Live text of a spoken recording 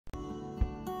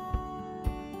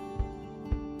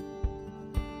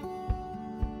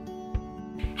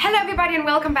Hello everybody and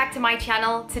welcome back to my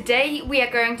channel. Today we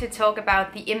are going to talk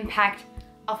about the impact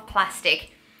of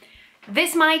plastic.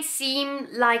 This might seem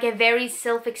like a very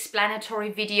self-explanatory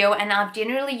video, and I've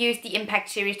generally used the impact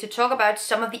series to talk about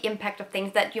some of the impact of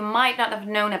things that you might not have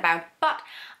known about. But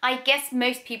I guess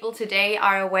most people today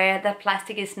are aware that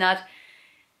plastic is not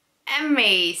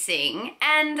amazing,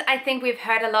 and I think we've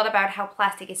heard a lot about how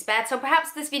plastic is bad, so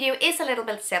perhaps this video is a little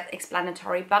bit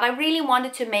self-explanatory, but I really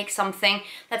wanted to make something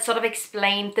that sort of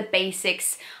explained the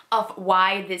basics of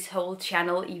why this whole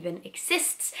channel even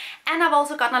exists. And I've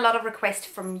also gotten a lot of requests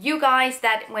from you guys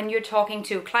that when you're talking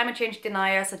to climate change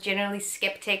deniers or generally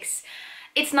skeptics,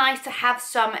 it's nice to have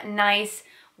some nice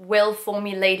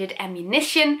well-formulated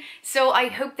ammunition. So I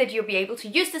hope that you'll be able to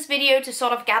use this video to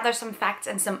sort of gather some facts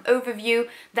and some overview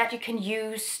that you can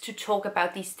use to talk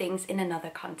about these things in another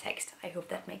context. I hope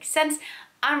that makes sense.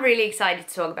 I'm really excited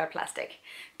to talk about plastic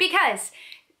because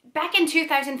back in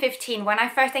 2015, when I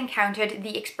first encountered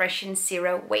the expression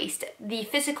zero waste, the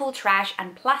physical trash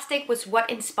and plastic was what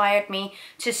inspired me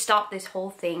to start this whole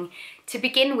thing to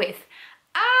begin with.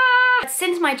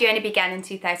 Since my journey began in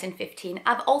 2015,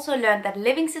 I've also learned that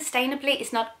living sustainably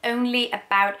is not only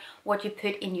about what you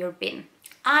put in your bin.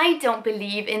 I don't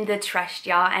believe in the trash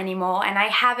jar anymore, and I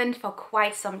haven't for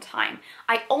quite some time.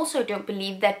 I also don't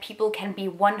believe that people can be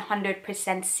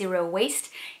 100% zero waste,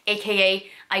 aka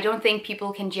I don't think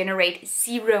people can generate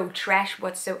zero trash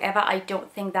whatsoever. I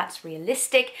don't think that's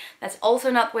realistic. That's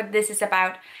also not what this is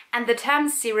about. And the term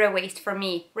zero waste for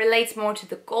me relates more to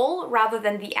the goal rather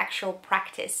than the actual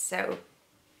practice. So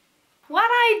what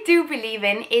I do believe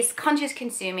in is conscious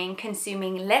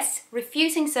consuming less,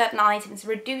 refusing certain items,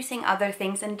 reducing other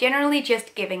things, and generally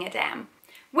just giving a damn.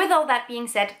 With all that being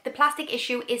said, the plastic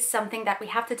issue is something that we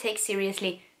have to take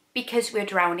seriously because we're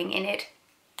drowning in it.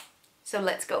 So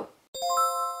let's go.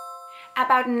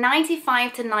 About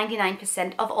 95 to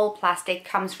 99% of all plastic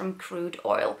comes from crude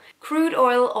oil. Crude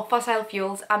oil or fossil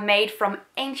fuels are made from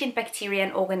ancient bacteria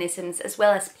and organisms, as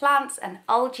well as plants and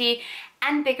algae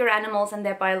and bigger animals and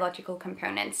their biological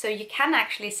components. So you can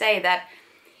actually say that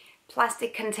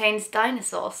plastic contains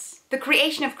dinosaurs. The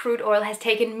creation of crude oil has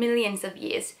taken millions of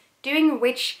years, during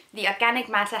which the organic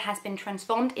matter has been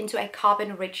transformed into a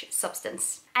carbon-rich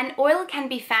substance. And oil can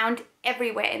be found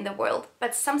everywhere in the world,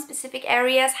 but some specific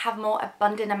areas have more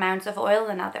abundant amounts of oil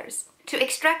than others. To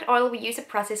extract oil, we use a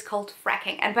process called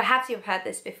fracking, and perhaps you've heard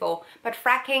this before, but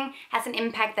fracking has an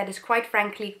impact that is quite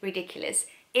frankly ridiculous.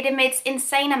 It emits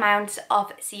insane amounts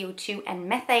of CO2 and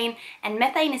methane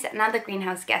is another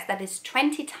greenhouse gas that is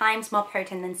 20 times more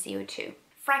potent than CO2.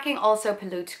 Fracking also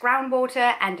pollutes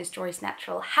groundwater and destroys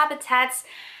natural habitats.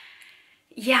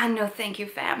 Yeah, no thank you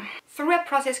fam. Through a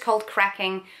process called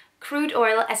cracking, crude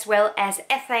oil as well as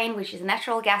ethane, which is a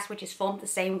natural gas which is formed the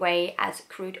same way as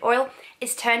crude oil,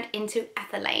 is turned into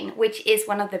ethylene, which is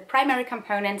one of the primary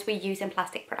components we use in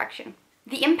plastic production.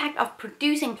 The impact of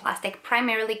producing plastic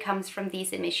primarily comes from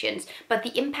these emissions, but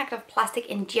the impact of plastic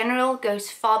in general goes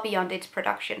far beyond its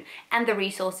production and the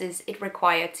resources it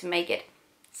required to make it.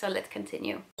 So let's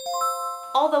continue.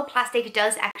 Although plastic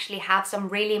does actually have some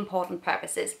really important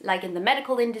purposes, like in the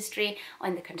medical industry or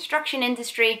in the construction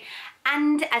industry,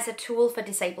 and as a tool for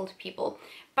disabled people,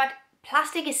 but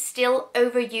plastic is still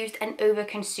overused and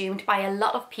overconsumed by a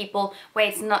lot of people where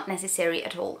it's not necessary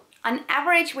at all. On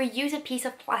average, we use a piece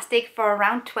of plastic for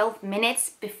around 12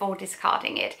 minutes before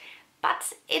discarding it.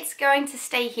 But it's going to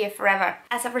stay here forever.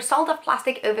 As a result of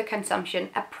plastic overconsumption,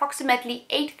 approximately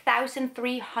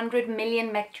 8,300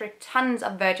 million metric tons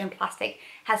of virgin plastic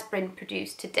has been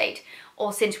produced to date,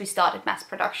 or since we started mass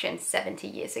production 70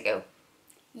 years ago.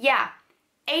 Yeah,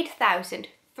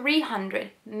 8,300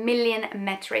 million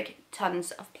metric tons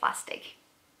of plastic.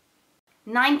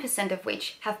 9% of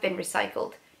which have been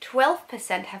recycled.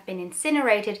 12% have been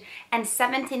incinerated, and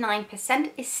 79%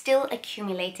 is still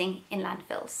accumulating in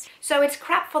landfills. So it's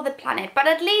crap for the planet, but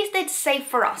at least it's safe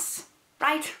for us,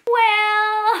 right?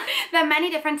 Well, there are many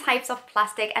different types of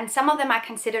plastic, and some of them are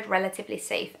considered relatively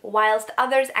safe, whilst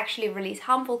others actually release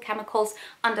harmful chemicals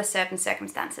under certain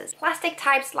circumstances. Plastic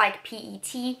types like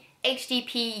PET,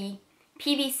 HDPE,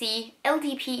 PVC,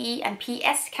 LDPE, and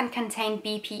PS can contain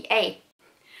BPA.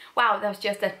 Wow, that was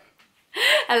just a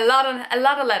lot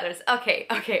of letters. Okay.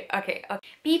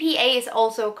 BPA is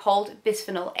also called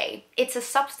bisphenol A. It's a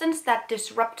substance that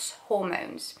disrupts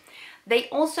hormones. They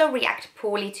also react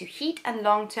poorly to heat and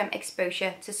long-term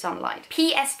exposure to sunlight.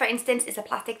 PS, for instance, is a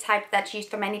plastic type that's used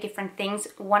for many different things,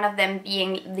 one of them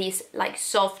being these like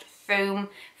soft foam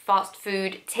fast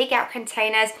food takeout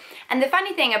containers. And the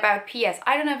funny thing about PS,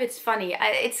 I don't know if it's funny,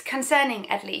 it's concerning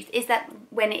at least, is that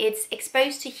when it's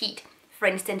exposed to heat, for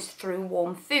instance, through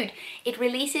warm food. It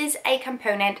releases a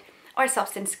component or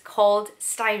substance called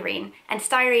styrene, and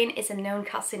styrene is a known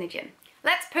carcinogen.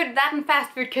 Let's put that in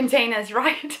fast food containers,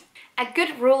 right? A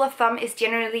good rule of thumb is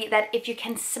generally that if you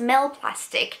can smell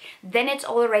plastic, then it's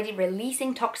already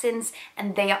releasing toxins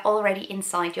and they are already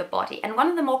inside your body. And one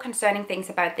of the more concerning things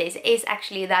about this is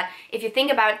actually that if you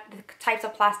think about the types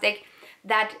of plastic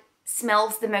that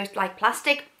smells the most like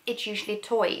plastic, it's usually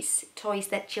toys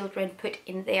that children put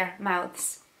in their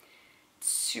mouths. It's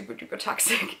super duper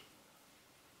toxic.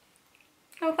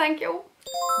 Oh, thank you.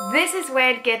 This is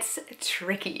where it gets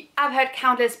tricky. I've heard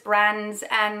countless brands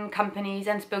and companies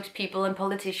and spokespeople and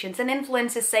politicians and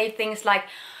influencers say things like,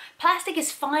 plastic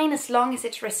is fine as long as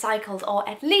it's recycled, or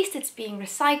at least it's being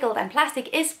recycled, and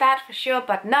plastic is bad for sure,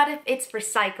 but not if it's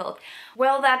recycled.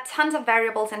 Well, there are tons of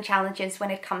variables and challenges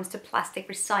when it comes to plastic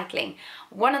recycling.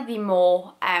 One of the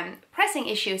more pressing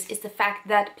issues is the fact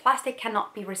that plastic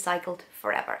cannot be recycled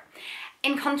forever.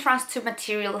 In contrast to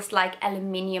materials like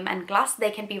aluminium and glass,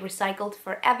 they can be recycled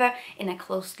forever in a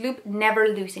closed loop, never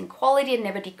losing quality and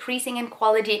never decreasing in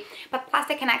quality, but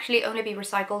plastic can actually only be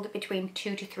recycled between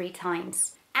 2 to 3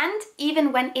 times. And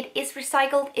even when it is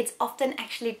recycled, it's often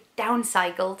actually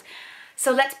downcycled.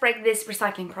 So let's break this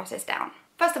recycling process down.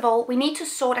 First of all, we need to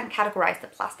sort and categorize the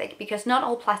plastic because not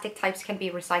all plastic types can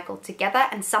be recycled together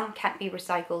and some can't be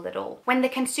recycled at all. When the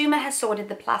consumer has sorted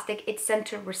the plastic, it's sent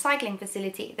to a recycling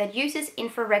facility that uses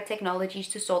infrared technologies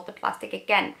to sort the plastic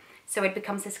again, so it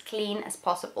becomes as clean as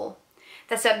possible.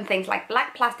 There's certain things like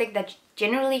black plastic that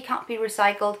generally can't be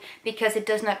recycled because it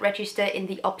does not register in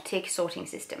the optic sorting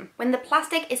system. When the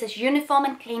plastic is as uniform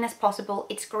and clean as possible,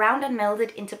 it's ground and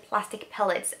melted into plastic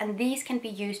pellets, and these can be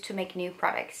used to make new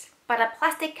products. But a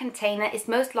plastic container is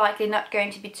most likely not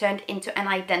going to be turned into an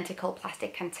identical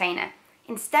plastic container.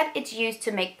 Instead, it's used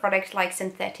to make products like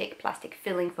synthetic plastic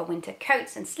filling for winter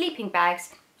coats and sleeping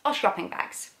bags or shopping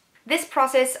bags. This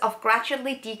process of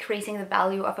gradually decreasing the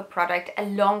value of a product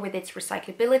along with its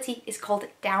recyclability is called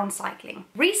downcycling.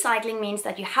 Recycling means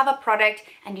that you have a product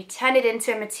and you turn it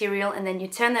into a material and then you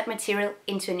turn that material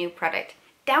into a new product.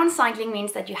 Downcycling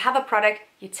means that you have a product,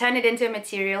 you turn it into a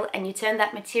material, and you turn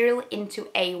that material into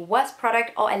a worse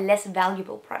product or a less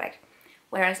valuable product.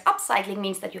 Whereas upcycling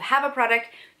means that you have a product,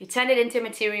 you turn it into a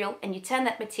material, and you turn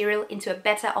that material into a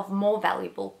better or more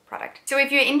valuable product. So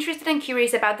if you're interested and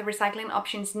curious about the recycling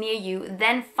options near you,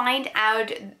 then find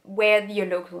out where your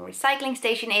local recycling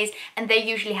station is, and they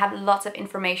usually have lots of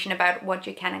information about what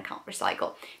you can and can't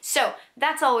recycle. So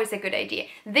that's always a good idea.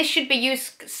 This should be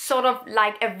used sort of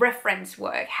like a reference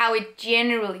work, how it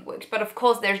generally works. But of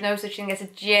course, there's no such thing as a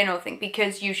general thing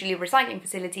because usually recycling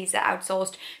facilities are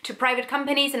outsourced to private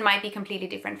companies and might be completely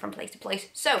different from place to place.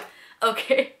 So,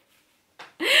 okay.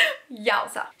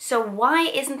 Yowza. So why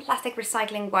isn't plastic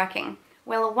recycling working?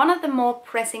 Well, one of the more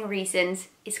pressing reasons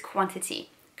is quantity.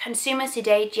 Consumers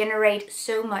today generate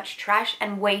so much trash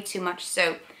and way too much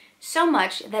so. So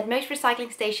much that most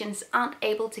recycling stations aren't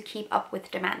able to keep up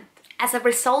with demand. As a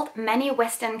result, many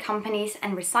Western companies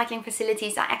and recycling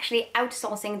facilities are actually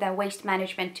outsourcing their waste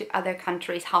management to other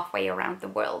countries halfway around the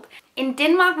world. In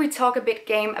Denmark, we talk a bit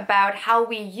game about how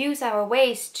we use our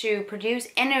waste to produce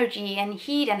energy and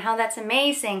heat and how that's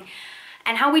amazing,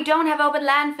 and how we don't have open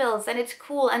landfills and it's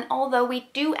cool. And although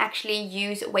we do actually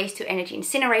use waste to energy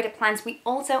incinerator plants, we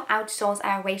also outsource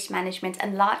our waste management, a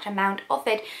large amount of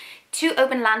it, to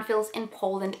open landfills in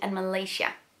Poland and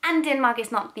Malaysia. And Denmark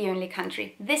is not the only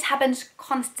country. This happens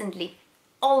constantly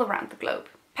all around the globe.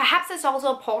 Perhaps it's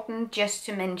also important just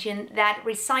to mention that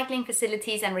recycling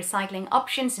facilities and recycling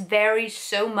options vary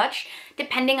so much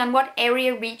depending on what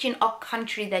area, region or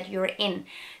country that you're in.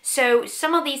 So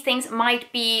some of these things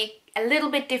might be a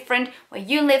little bit different where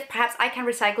you live. Perhaps I can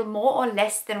recycle more or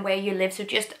less than where you live, so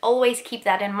just always keep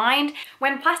that in mind.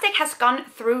 When plastic has gone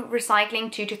through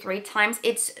recycling 2 to 3 times,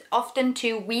 it's often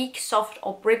too weak, soft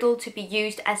or brittle to be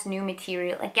used as new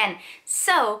material again.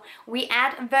 So we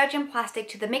add virgin plastic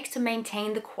to the mix to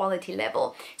maintain the quality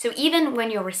level. So even when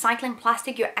you're recycling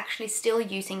plastic, you're actually still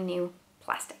using new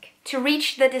plastic. To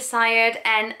reach the desired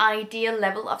and ideal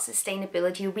level of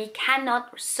sustainability, we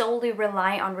cannot solely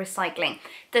rely on recycling.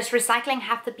 Does recycling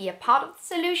have to be a part of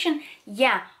the solution?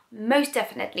 Yeah, most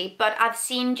definitely. But I've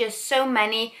seen just so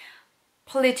many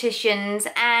politicians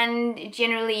and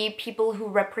generally people who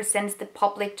represent the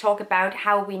public talk about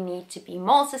how we need to be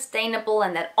more sustainable,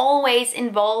 and that always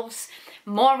involves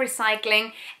more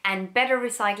recycling and better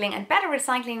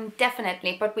recycling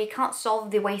definitely, but we can't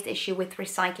solve the waste issue with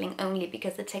recycling only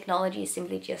because the technology is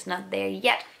simply just not there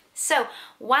yet. So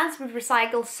once we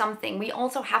recycle something, we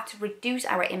also have to reduce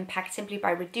our impact simply by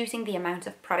reducing the amount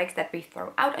of products that we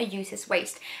throw out or use as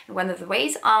waste. And one of the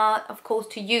ways are, of course,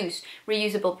 to use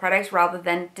reusable products rather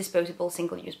than disposable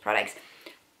single-use products,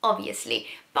 obviously.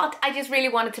 But I just really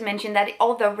wanted to mention that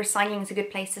although recycling is a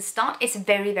good place to start, it's a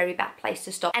very, very bad place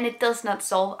to stop. And it does not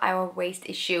solve our waste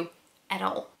issue at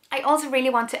all. I also really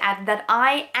want to add that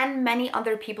I and many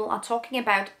other people are talking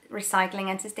about recycling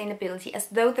and sustainability as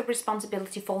though the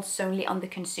responsibility falls solely on the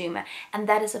consumer. And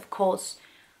that is, of course,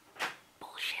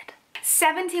 bullshit.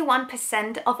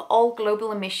 71% of all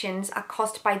global emissions are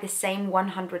caused by the same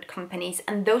 100 companies,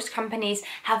 and those companies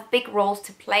have big roles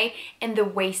to play in the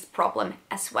waste problem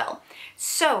as well.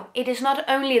 So it is not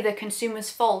only the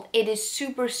consumer's fault, it is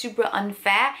super, super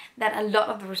unfair that a lot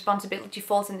of the responsibility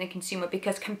falls on the consumer,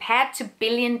 because compared to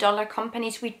billion-dollar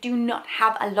companies, we do not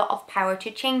have a lot of power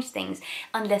to change things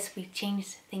unless we change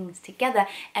things together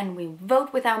and we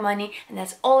vote with our money, and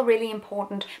that's all really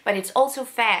important. But it's also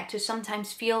fair to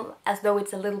sometimes feel as though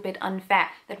it's a little bit unfair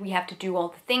that we have to do all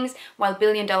the things while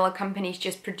billion-dollar companies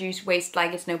just produce waste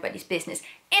like it's nobody's business.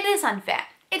 It is unfair.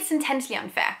 It's intensely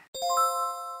unfair.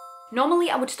 Normally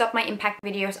I would stop my impact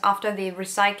videos after the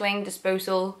recycling,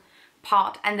 disposal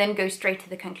part and then go straight to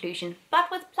the conclusion.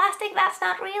 But with plastic, that's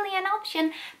not really an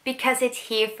option because it's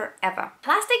here forever.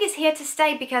 Plastic is here to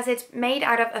stay because it's made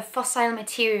out of a fossil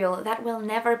material that will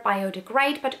never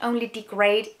biodegrade but only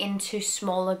degrade into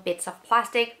smaller bits of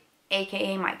plastic,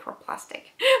 aka microplastic.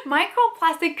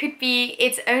 Microplastic could be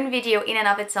its own video in and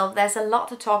of itself. There's a lot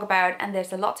to talk about and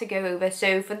there's a lot to go over.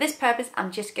 So for this purpose,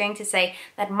 I'm just going to say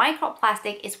that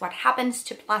microplastic is what happens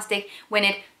to plastic when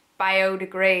it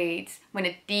biodegrades, when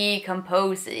it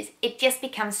decomposes. It just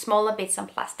becomes smaller bits of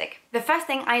plastic. The first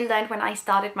thing I learned when I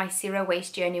started my zero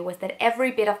waste journey was that every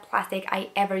bit of plastic I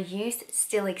ever used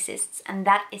still exists, and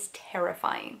that is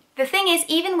terrifying. The thing is,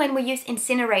 even when we use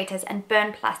incinerators and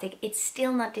burn plastic, it's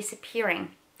still not disappearing.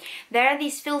 There are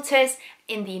these filters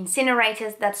in the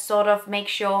incinerators that sort of make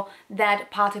sure that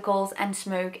particles and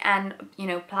smoke and,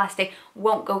 plastic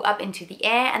won't go up into the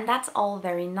air, and that's all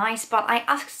very nice. But I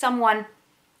asked someone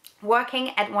working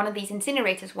at one of these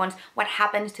incinerators once what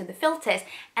happens to the filters,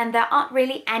 and there aren't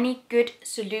really any good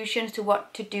solutions to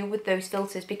what to do with those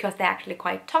filters because they're actually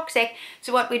quite toxic.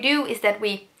 So what we do is that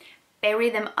we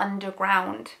bury them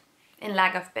underground in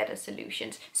lack of better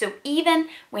solutions. So even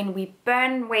when we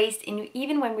burn waste,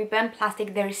 even when we burn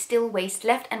plastic, there is still waste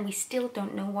left and we still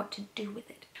don't know what to do with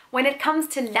it. When it comes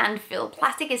to landfill,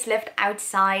 plastic is left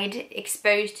outside,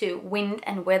 exposed to wind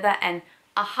and weather and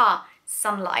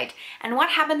sunlight. And what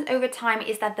happens over time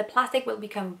is that the plastic will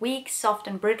become weak, soft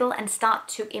and brittle and start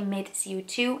to emit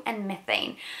CO2 and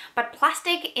methane. But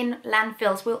plastic in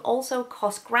landfills will also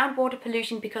cause groundwater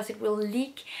pollution because it will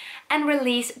leak and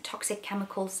release toxic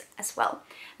chemicals as well.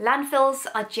 Landfills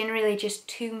are generally just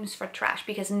tombs for trash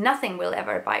because nothing will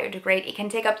ever biodegrade. It can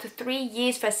take up to 3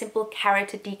 years for a simple carrot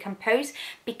to decompose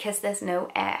because there's no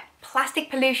air.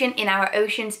 Plastic pollution in our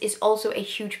oceans is also a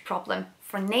huge problem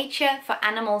for nature, for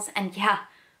animals, and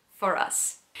for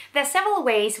us. There are several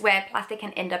ways where plastic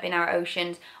can end up in our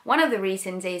oceans. One of the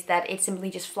reasons is that it simply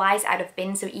just flies out of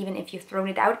bins, so even if you've thrown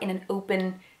it out in an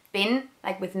open bin,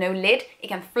 like with no lid, it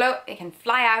can float, it can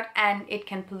fly out, and it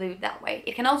can pollute that way.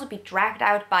 It can also be dragged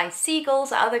out by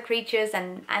seagulls or other creatures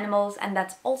and animals, and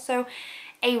that's also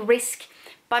a risk.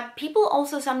 But people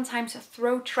also sometimes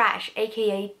throw trash,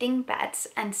 aka dingbats,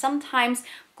 and sometimes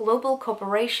global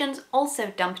corporations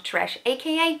also dump trash,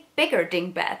 aka bigger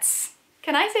dingbats.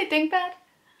 Can I say dingbat?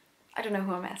 I don't know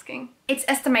who I'm asking. It's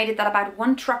estimated that about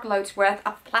 1 truckload's worth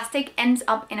of plastic ends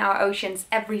up in our oceans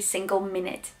every single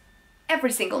minute.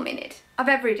 Every single minute of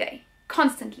every day,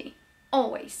 constantly,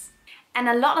 always. And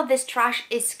a lot of this trash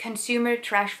is consumer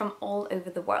trash from all over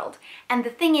the world. And the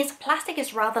thing is, plastic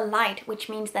is rather light, which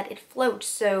means that it floats.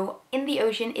 So in the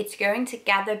ocean, it's going to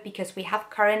gather because we have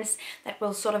currents that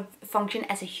will sort of function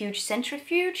as a huge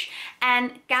centrifuge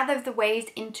and gather the waste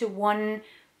into one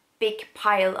big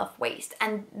pile of waste.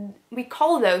 And we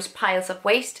call those piles of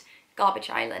waste Garbage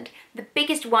Island. The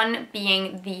biggest one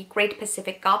being the Great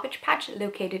Pacific Garbage Patch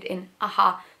located in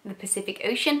the Pacific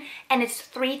Ocean, and it's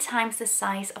 3 times the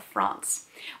size of France.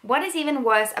 What is even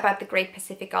worse about the Great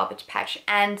Pacific Garbage Patch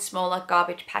and smaller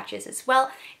garbage patches as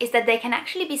well is that they can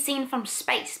actually be seen from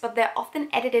space, but they're often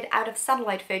edited out of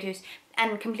satellite photos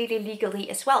and completely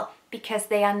legally as well because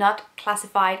they are not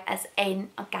classified as an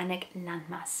organic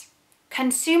landmass.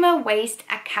 Consumer waste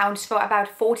accounts for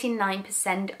about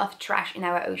 49% of trash in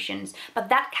our oceans, but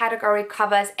that category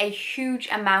covers a huge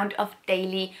amount of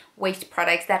daily waste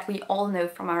products that we all know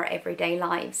from our everyday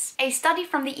lives. A study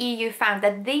from the EU found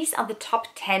that these are the top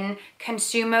 10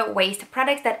 consumer waste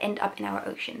products that end up in our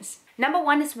oceans. Number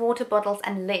 1 is water bottles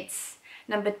and lids.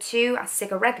 Number 2 are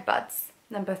cigarette butts.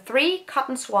 Number 3,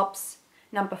 cotton swabs.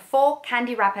 Number 4,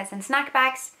 candy wrappers and snack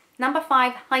bags. Number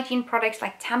 5, hygiene products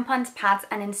like tampons, pads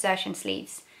and insertion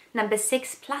sleeves. Number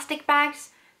 6, plastic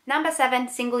bags. Number 7,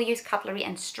 single-use cutlery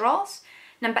and straws.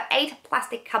 Number 8,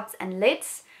 plastic cups and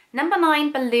lids. Number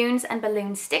 9, balloons and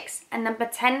balloon sticks. And number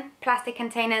 10, plastic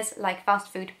containers like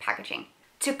fast food packaging.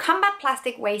 To combat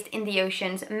plastic waste in the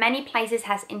oceans, many places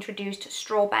has introduced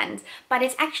straw bans, but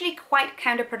it's actually quite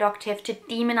counterproductive to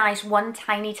demonize one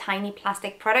tiny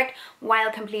plastic product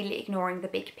while completely ignoring the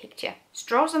big picture.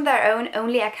 Straws on their own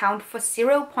only account for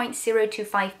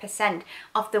 0.025%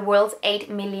 of the world's 8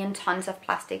 million tons of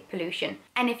plastic pollution.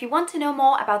 And if you want to know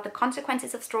more about the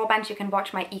consequences of straw bans, you can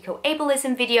watch my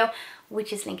eco-ableism video,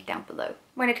 which is linked down below.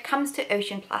 When it comes to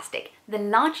ocean plastic, the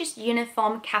largest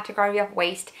uniform category of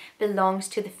waste belongs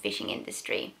to the fishing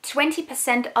industry.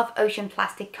 20% of ocean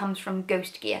plastic comes from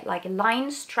ghost gear, like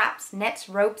lines, traps, nets,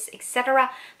 ropes,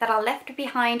 etc. that are left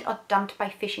behind or dumped by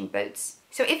fishing boats.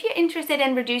 So if you're interested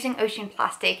in reducing ocean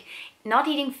plastic, not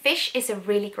eating fish is a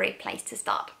really great place to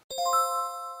start.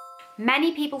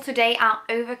 Many people today are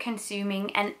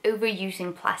over-consuming and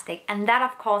overusing plastic, and that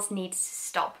of course needs to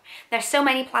stop. There's so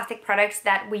many plastic products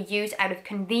that we use out of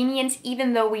convenience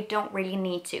even though we don't really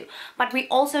need to. But we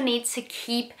also need to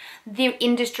keep the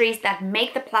industries that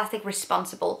make the plastic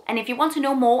responsible. And if you want to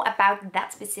know more about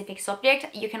that specific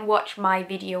subject, you can watch my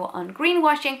video on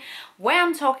greenwashing, where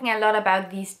I'm talking a lot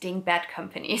about these dingbat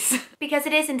companies. Because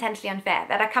it is intensely unfair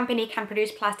that a company can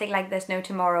produce plastic like there's no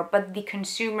tomorrow, but the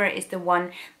consumer is the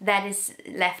one that is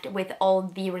left with all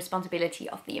the responsibility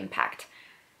of the impact.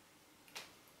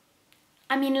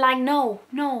 I mean, like, no.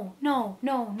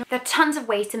 There are tons of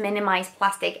ways to minimize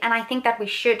plastic, and I think that we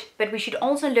should, but we should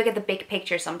also look at the big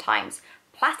picture sometimes.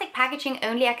 Plastic packaging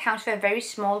only accounts for a very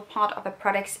small part of a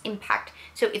product's impact.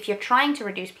 So if you're trying to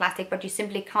reduce plastic but you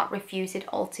simply can't refuse it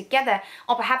altogether,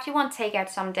 or perhaps you want takeout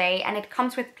someday and it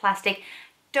comes with plastic,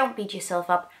 don't beat yourself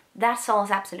up. That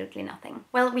solves absolutely nothing.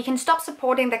 Well, we can stop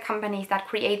supporting the companies that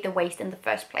create the waste in the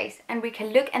first place, and we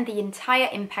can look at the entire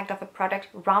impact of a product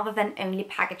rather than only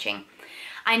packaging.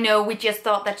 I know we just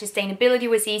thought that sustainability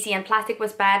was easy and plastic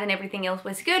was bad and everything else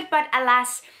was good, but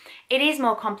alas, it is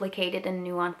more complicated and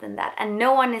nuanced than that, and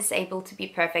no one is able to be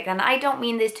perfect. And I don't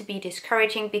mean this to be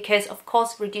discouraging, because of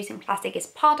course reducing plastic is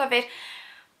part of it,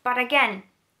 but again,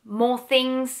 more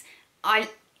things are,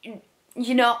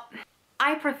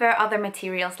 I prefer other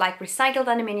materials like recycled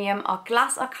aluminium or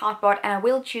glass or cardboard, and I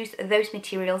will choose those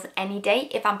materials any day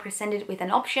if I'm presented with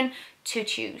an option to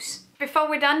choose. Before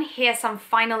we're done, here's some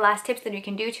final last tips that you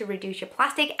can do to reduce your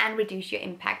plastic and reduce your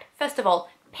impact. First of all,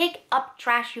 pick up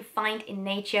trash you find in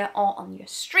nature or on your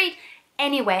street.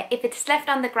 Anywhere. If it's left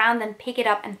on the ground, then pick it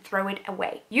up and throw it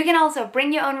away. You can also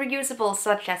bring your own reusables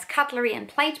such as cutlery and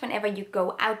plates whenever you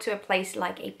go out to a place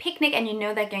like a picnic and you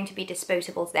know there are going to be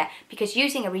disposables there, because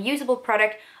using a reusable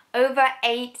product over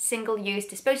a single-use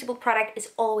disposable product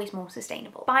is always more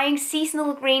sustainable. Buying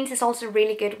seasonal greens is also a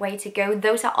really good way to go.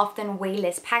 Those are often way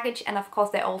less packaged, and of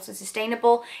course they're also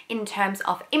sustainable in terms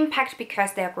of impact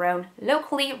because they're grown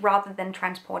locally rather than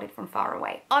transported from far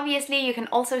away. Obviously, you can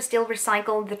also still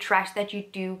recycle the trash that you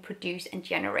do produce and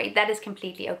generate. That is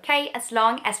completely okay, as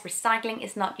long as recycling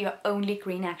is not your only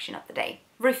green action of the day.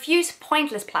 Refuse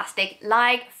pointless plastic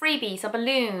like freebies or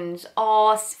balloons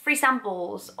or free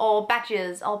samples or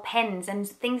badges or pens and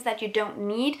things that you don't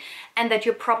need and that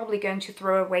you're probably going to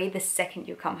throw away the second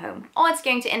you come home. Or it's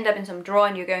going to end up in some drawer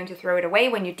and you're going to throw it away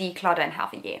when you declutter in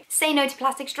half a year. Say no to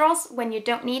plastic straws when you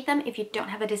don't need them if you don't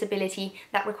have a disability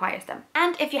that requires them.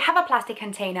 And if you have a plastic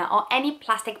container or any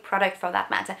plastic product for that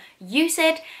matter, use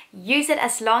it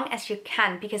as long as you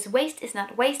can, because waste is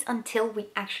not waste until we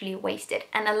actually waste it.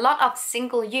 And a lot of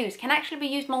single use can actually be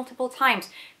used multiple times.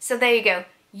 So there you go.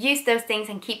 Use those things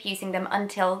and keep using them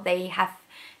until they have,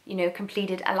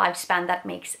 completed a lifespan that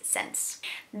makes sense.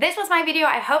 This was my video.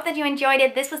 I hope that you enjoyed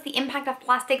it. This was the impact of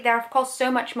plastic. There are of course so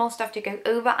much more stuff to go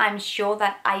over. I'm sure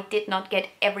that I did not get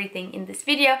everything in this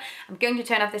video. I'm going to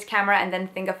turn off this camera and then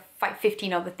think of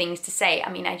 15 other things to say. I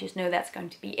mean, I just know that's going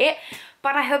to be it.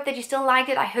 But I hope that you still liked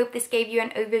it. I hope this gave you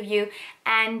an overview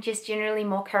and just generally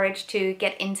more courage to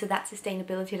get into that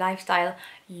sustainability lifestyle.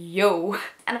 Yo!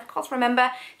 And of course,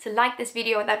 remember to like this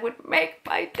video. That would make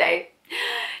my day.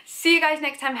 See you guys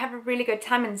next time. Have a really good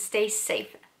time and stay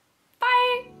safe.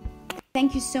 Bye!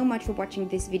 Thank you so much for watching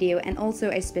this video, and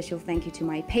also a special thank you to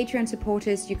my Patreon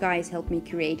supporters. You guys help me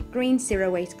create green zero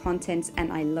waste content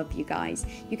and I love you guys.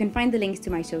 You can find the links to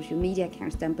my social media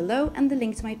accounts down below and the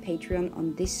link to my Patreon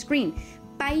on this screen.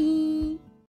 Bye!